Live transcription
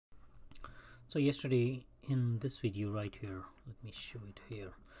So yesterday in this video right here, let me show it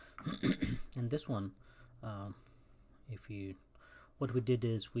here. In this one, what we did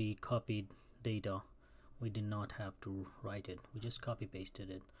is we copied data. We did not have to write it, we just copy pasted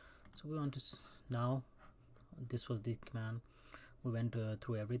it. So we want to now, this was the command. We went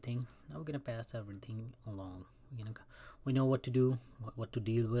through everything. Now we're gonna pass everything along. We know what to do, what to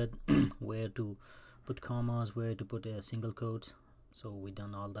deal with, where to put commas, where to put single quotes. So we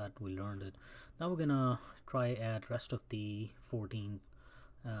done all that, we learned it. Now we're gonna try add rest of the 14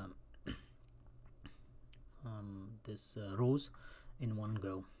 rows in one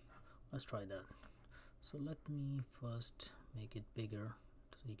go. Let's try that. So let me first make it bigger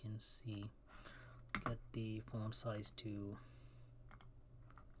so you can see, get the font size to.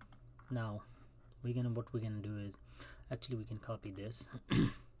 Now what we're gonna do is, actually we can copy this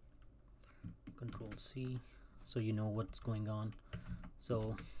Control C, so you know what's going on.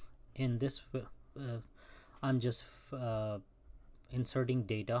 So in this I'm just inserting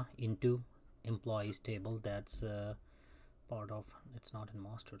data into employees table. That's part of, it's not in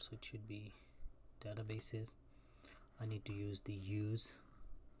master, so it should be databases. I need to use the use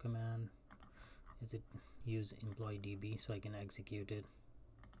command. Is it use employee DB, so I can execute it.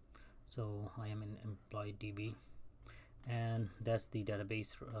 So I am in employee DB, and that's the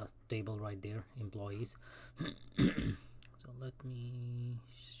database table right there, employees. So let me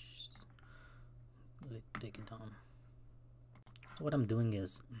take it down. So what I'm doing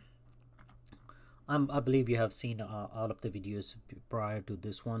is, I believe you have seen all of the videos prior to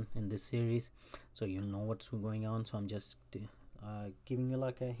this one in this series, so you know what's going on. So I'm just giving you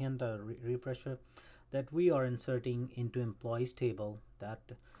like a hint, a refresher, that we are inserting into employees table, that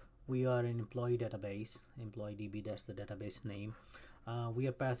we are in employee database, employee DB, that's the database name. We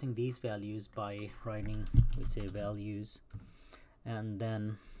are passing these values by writing, we say values, and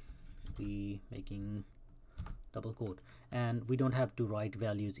then we making double quote, and we don't have to write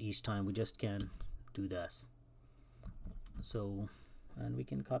values each time, we just can do this. So, and we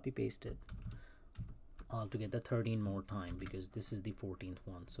can copy paste it all together 13 more time, because this is the 14th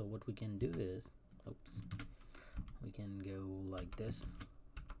one. So what we can do is, oops, we can go like this.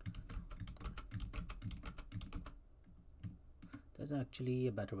 There's actually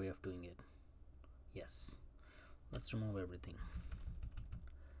a better way of doing it. Yes, let's remove everything.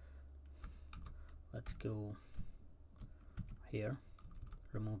 Let's go here,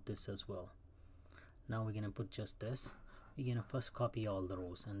 remove this as well. Now we're gonna put just this. We're gonna first copy all the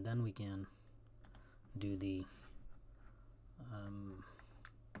rows, and then we can do the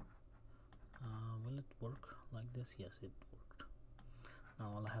will it work like this? Yes, it worked.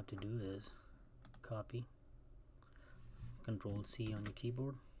 Now all I have to do is copy, Control C on your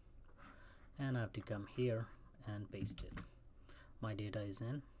keyboard, and I have to come here and paste it. My data is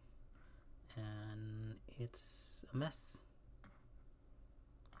in, and it's a mess.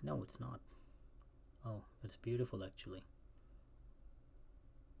 No, it's not. Oh, it's beautiful actually.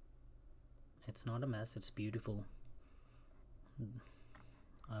 It's not a mess, it's beautiful.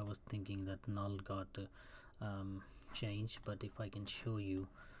 I was thinking that null got changed, but if I can show you,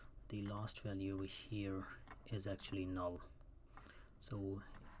 the last value over here is actually null. So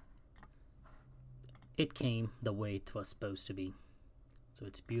it came the way it was supposed to be. So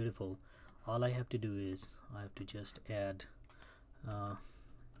it's beautiful. All I have to do is I have to just add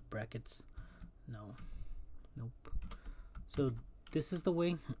brackets. No, nope. So this is the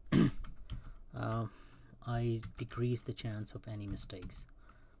way I decrease the chance of any mistakes.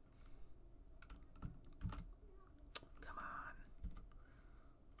 Come on.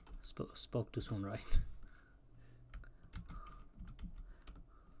 Spoke too soon, right?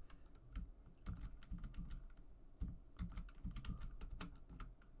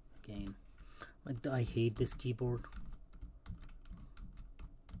 Again, I hate this keyboard,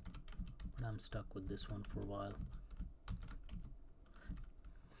 but I'm stuck with this one for a while.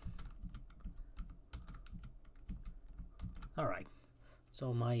 Alright,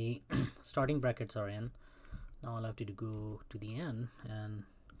 so my starting brackets are in. Now I'll have to go to the end and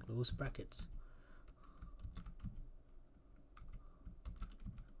close brackets.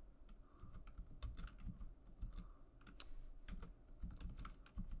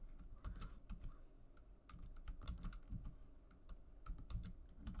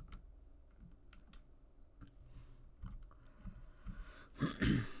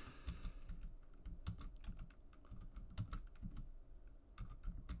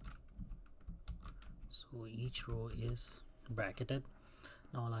 So each row is bracketed.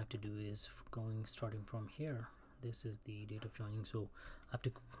 Now all I have to do is starting from here. This is the date of joining, so I have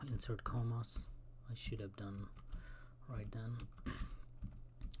to insert commas. I should have done right then.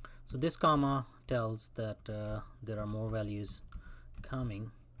 So this comma tells that there are more values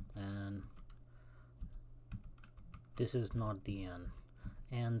coming, and this is not the end.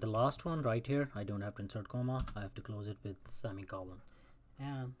 And the last one right here, I don't have to insert comma, I have to close it with semicolon,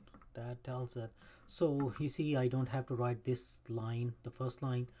 and that tells it. So you see, I don't have to write this line, the first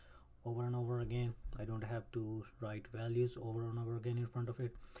line, over and over again. I don't have to write values over and over again in front of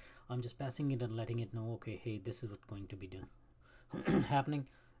it. I'm just passing it and letting it know, okay, hey, this is what's going to be done happening.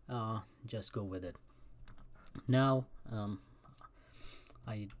 Just go with it. Now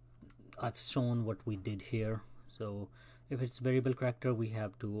I've shown what we did here. So if it's variable character, we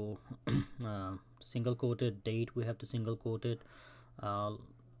have to single quote it. Date, we have to single quote it.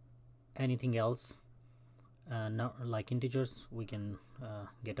 Anything else, not like integers, we can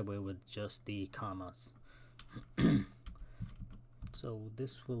get away with just the commas. So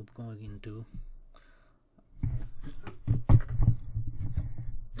this will go into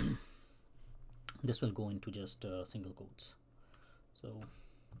this will go into just single quotes. So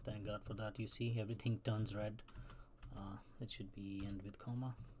thank God for that. You see, everything turns red. It should be end with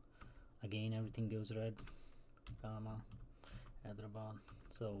comma. Again, everything goes red, comma, Hyderabad.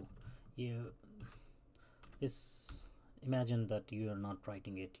 So you imagine that you are not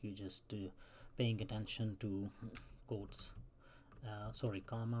writing it, you just paying attention to quotes,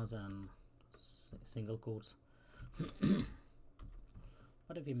 commas and single quotes.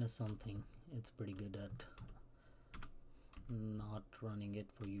 But if you miss something, it's pretty good at not running it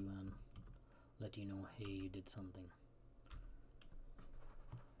for you and let you know, hey, you did something.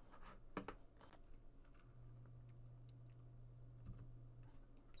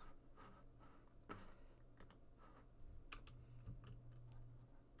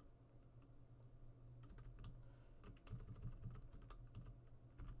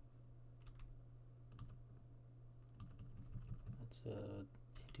 It's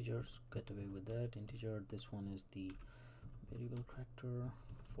integers, get away with that. Integer, this one is the variable character.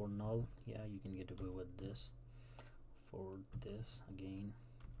 For null, yeah, you can get away with this. For this, again,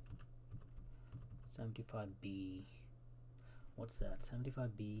 75B, what's that?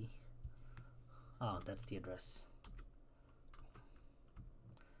 75B, that's the address.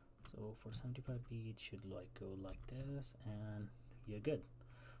 So for 75B, it should like go like this, and you're good.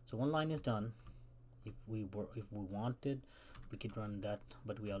 So one line is done. If we wanted, we could run that,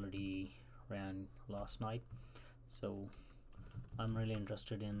 but we already ran last night. So I'm really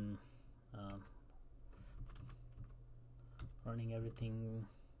interested in running everything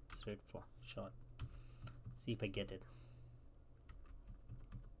straight for shot. See if I get it.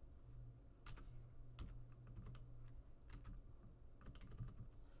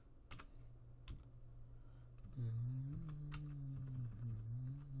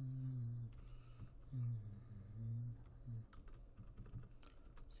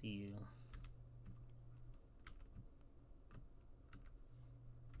 See you.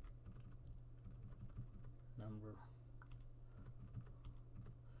 Number.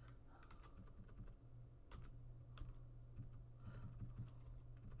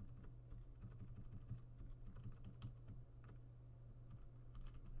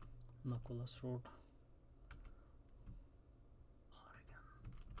 Nicholas Road, Oregon.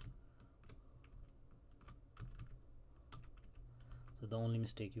 So the only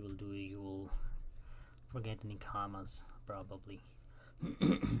mistake you will do, you will forget any commas probably.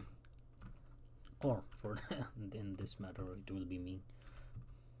 Or for in this matter, it will be me.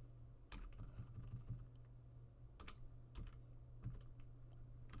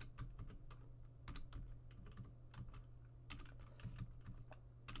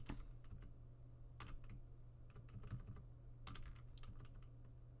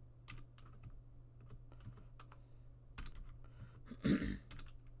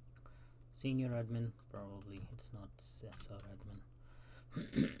 Senior admin, probably it's not SR admin.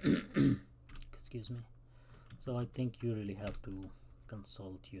 Excuse me. So I think you really have to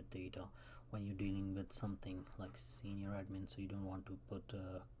consult your data when you're dealing with something like senior admin. So you don't want to put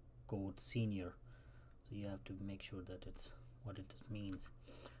code senior. So you have to make sure that it's what it means.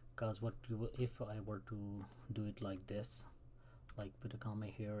 Because what you if I were to do it like this, like put a comma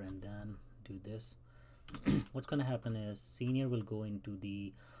here and then do this, what's going to happen is senior will go into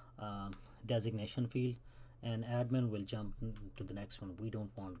the designation field and admin will jump to the next one. We don't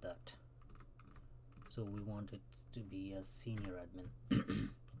want that. So we want it to be a senior admin.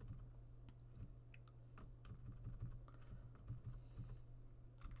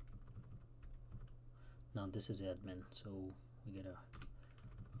 Now this is admin, so we get a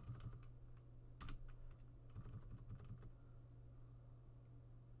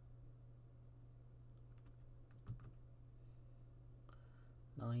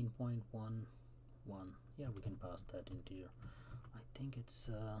 9.11. Yeah, we can pass that integer. I think it's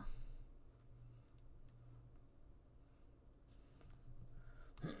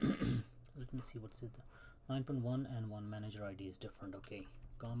let me see what's it. 9.1 and 1 manager ID is different. Okay,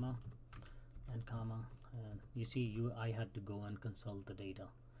 comma and comma, and you see, I had to go and consult the data.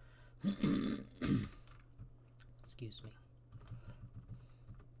 Excuse me.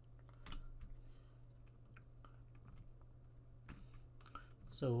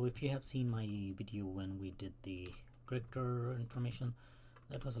 So if you have seen my video when we did the character information,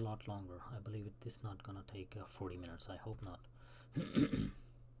 that was a lot longer. I believe it is not gonna take 40 minutes. I hope not.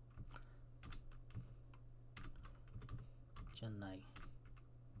 Chennai.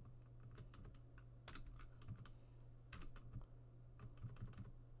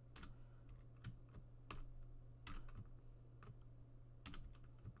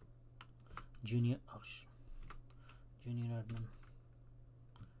 Junior admin.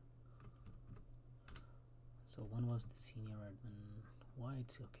 So one was the senior admin. Why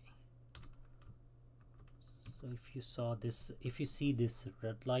it's okay. So if you saw this, if you see this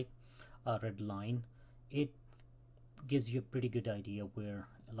red line, it gives you a pretty good idea where,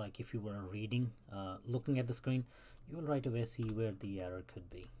 like if you were reading, looking at the screen, you will right away see where the error could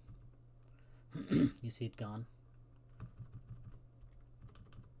be. You see it gone.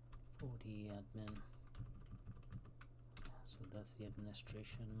 40 admin. So that's the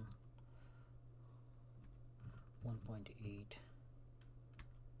administration. 1.8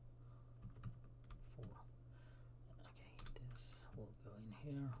 4. Okay, this will go in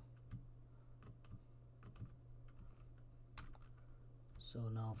here. So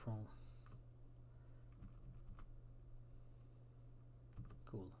now from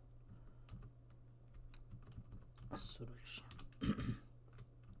cool Suresh.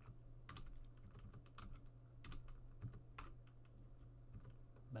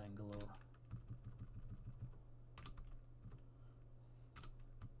 Bangalore.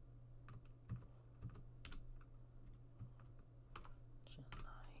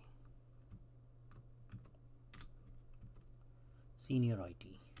 Senior IT.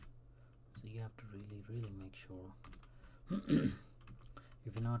 So you have to really make sure.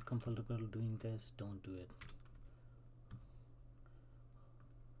 If you're not comfortable doing this, don't do it.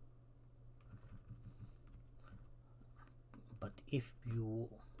 But if you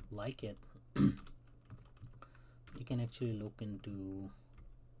like it, you can actually look into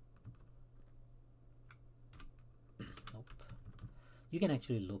you can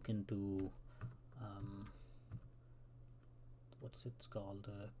actually look into what's it's called,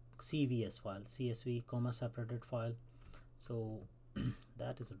 CVS file, CSV comma separated file. So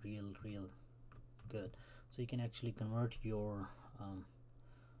that is a real good. So you can actually convert your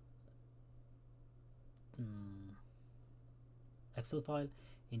Excel file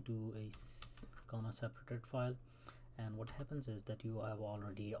into a comma separated file, and what happens is that you have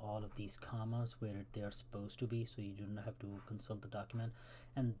already all of these commas where they are supposed to be, so you do not have to consult the document,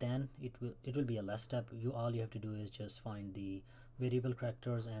 and then it will be a less step. All you have to do is just find the variable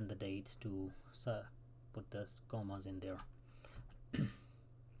characters and the dates to put the commas in there.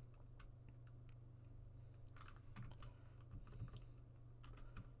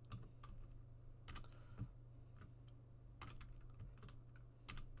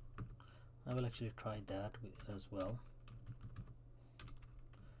 I will actually try that as well.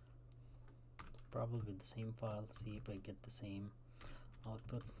 Probably the same file, see if I get the same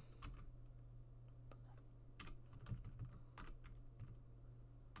output.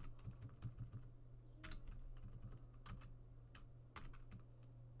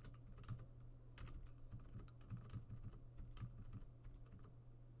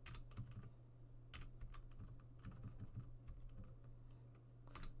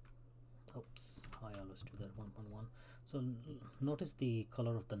 Oops, I always do that 1.1. So notice the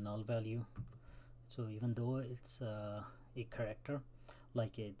color of the null value. So even though it's a character,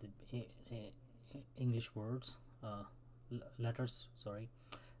 like English words, letters, sorry,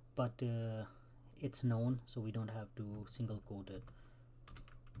 but it's known, so we don't have to single quote it.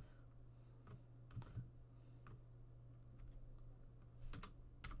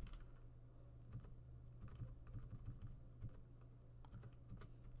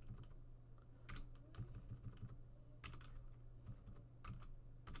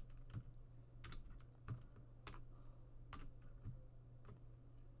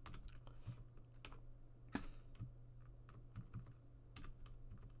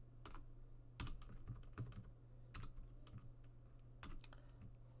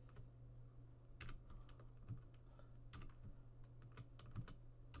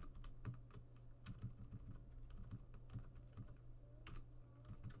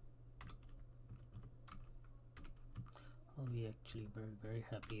 I'll be actually very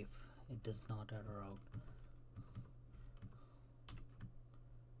happy if it does not error out.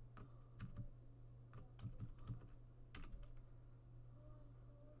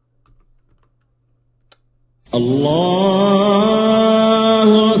 Allahu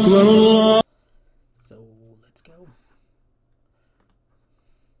Akbar, Allah. So let's go.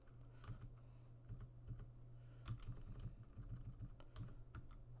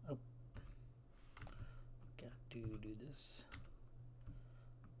 Oh, got to do this.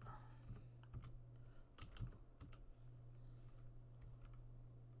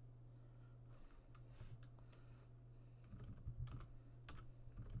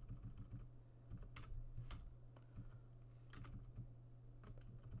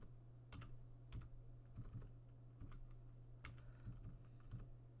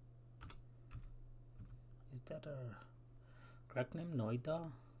 Is that a correct name,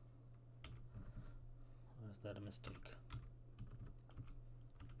 Noida? Or is that a mistake?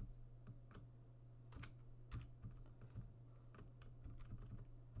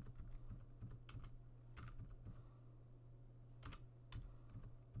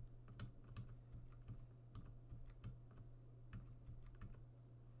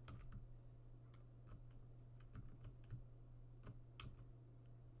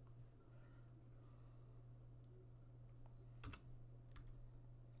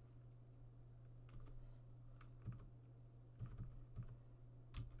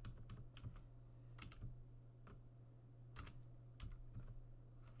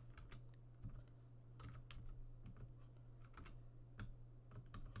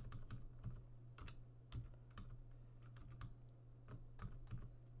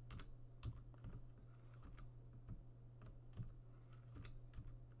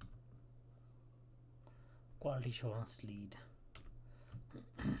 Quality assurance lead.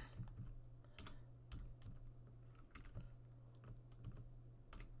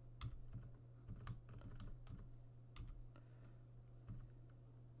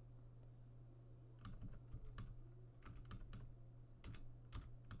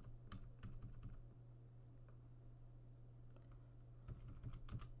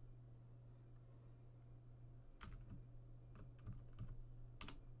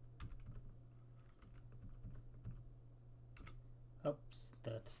 Oops,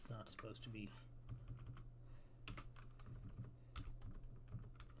 that's not supposed to be.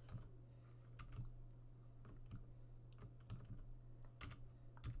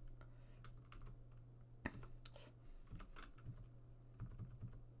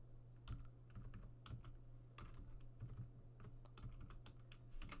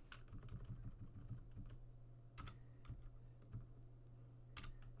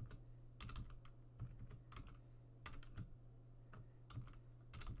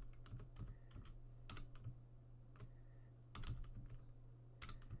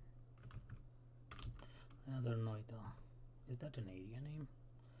 Another Noida. Is that an area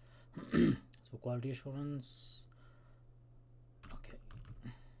name? So quality assurance. Okay.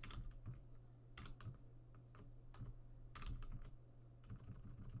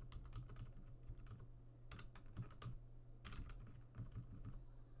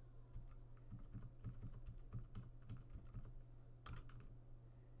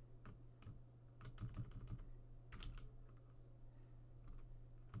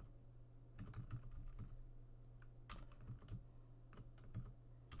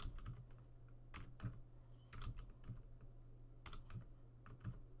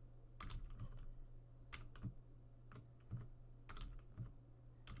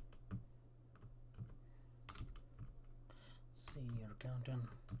 Senior accountant.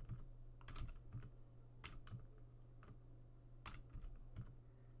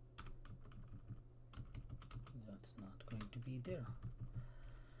 That's not going to be there.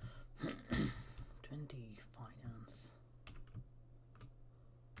 20 finance.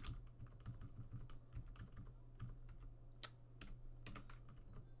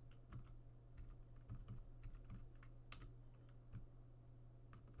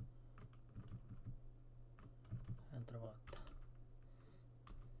 Hyderabad.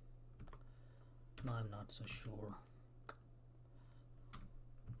 No, I'm not so sure.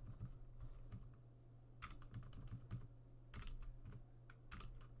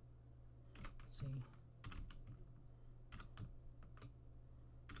 See.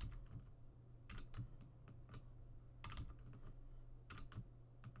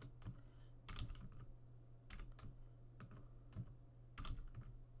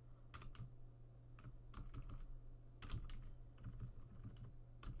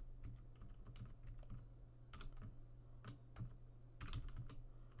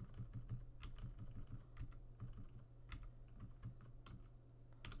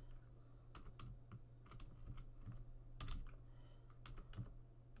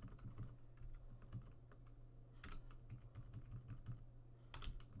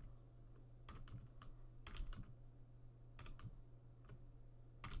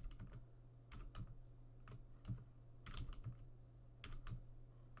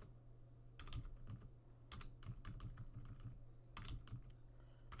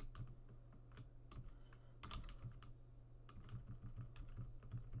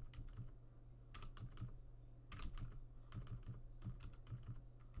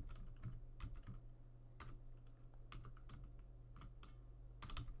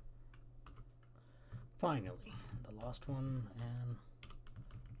 Finally, the last one, and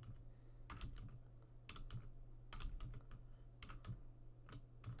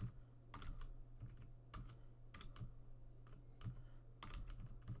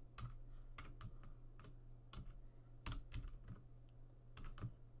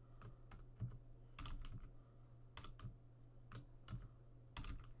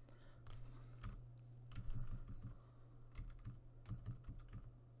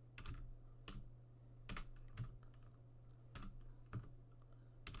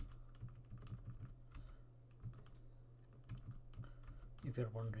if you're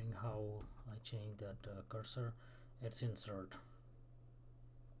wondering how I changed that cursor, it's insert.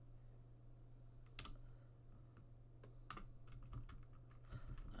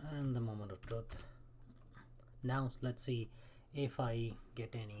 And the moment of truth. Now let's see if I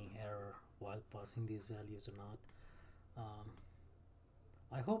get any error while passing these values or not.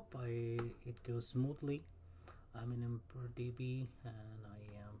 I hope it goes smoothly. I'm in ImproDB and I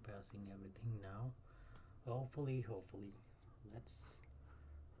am passing everything now. Hopefully, let's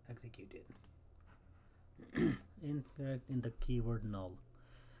execute it. Incorrect in the keyword null.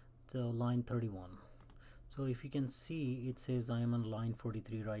 So line 31. So if you can see, it says I am on line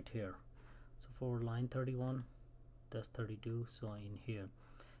 43 right here. So for line 31, that's 32. So in here,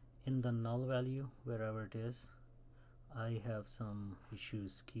 in the null value, wherever it is, I have some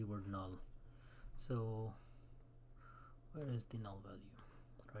issues. Keyword null. So where is the null value?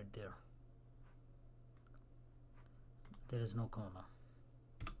 Right there. There is no comma.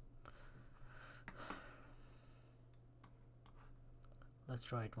 Let's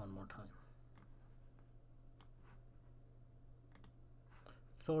try it one more time.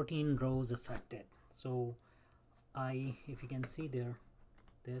 14 rows affected. So if you can see there,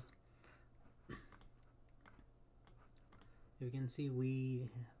 this, you can see we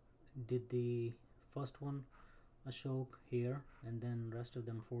did the first one, Ashok, here, and then rest of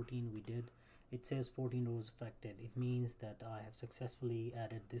them 14 we did. It says 14 rows affected. It means that I have successfully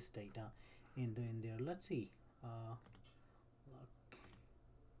added this data in there. Let's see.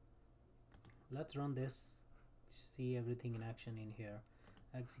 Let's run this, see everything in action in here.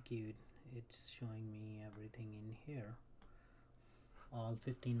 Execute. It's showing me everything in here, all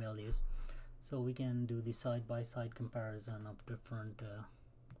 15 values. So we can do the side-by-side comparison of different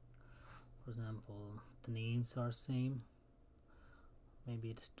for example, the names are same. Maybe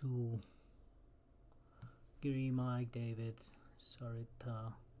it's two: Giri, Mike, David,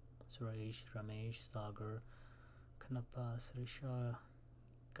 Sarita, Suresh, Ramesh, Sagar, Kanapa, Srisha,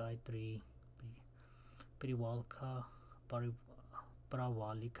 Gayatri, Pariwalika,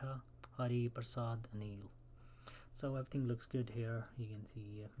 Parawalika, Hari, Prasad, Anil. So everything looks good here. You can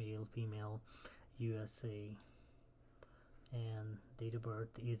see male, female, USA, and date of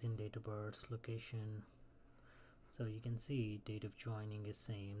birth is in date of birth, location. So you can see date of joining is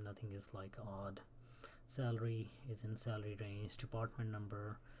same, nothing is like odd. Salary is in salary range, department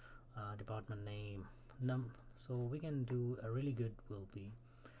number, department name, so we can do a really good, will be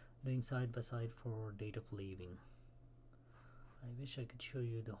doing side by side for date of leaving. I wish I could show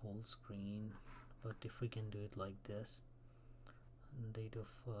you the whole screen, but if we can do it like this, date of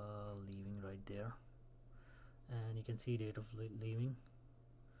leaving right there, and you can see date of leaving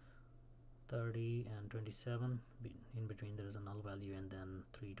 30 and 27. In between there is a null value, and then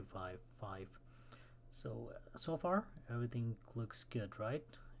 3 to 5. So far everything looks good, right?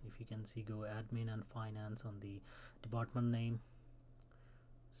 If you can see, go admin and finance on the department name,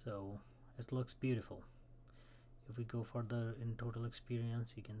 so it looks beautiful. If we go further in total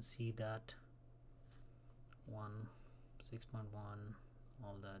experience, you can see that 6.1,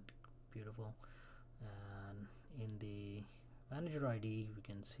 all that beautiful. And in the manager ID, we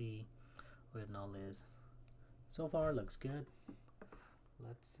can see where null is. So far looks good.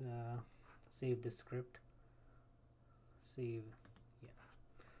 Let's save the script. Save. Yeah.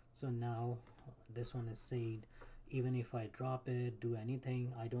 So now this one is saved. Even if I drop it, do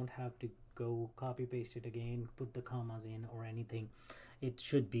anything, I don't have to go copy paste it again, put the commas in or anything. It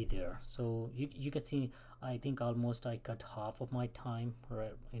should be there. So you can see, I think almost I cut half of my time.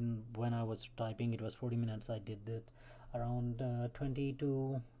 Right, in when I was typing, it was 40 minutes. I did it around 20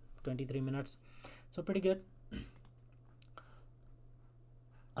 to 23 minutes. So pretty good.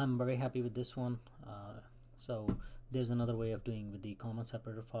 I'm very happy with this one. So there's another way of doing with the comma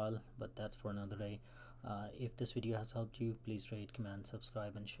separator file, but that's for another day. If this video has helped you, please rate, comment,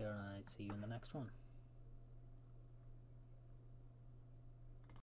 subscribe and share, and I'll see you in the next one.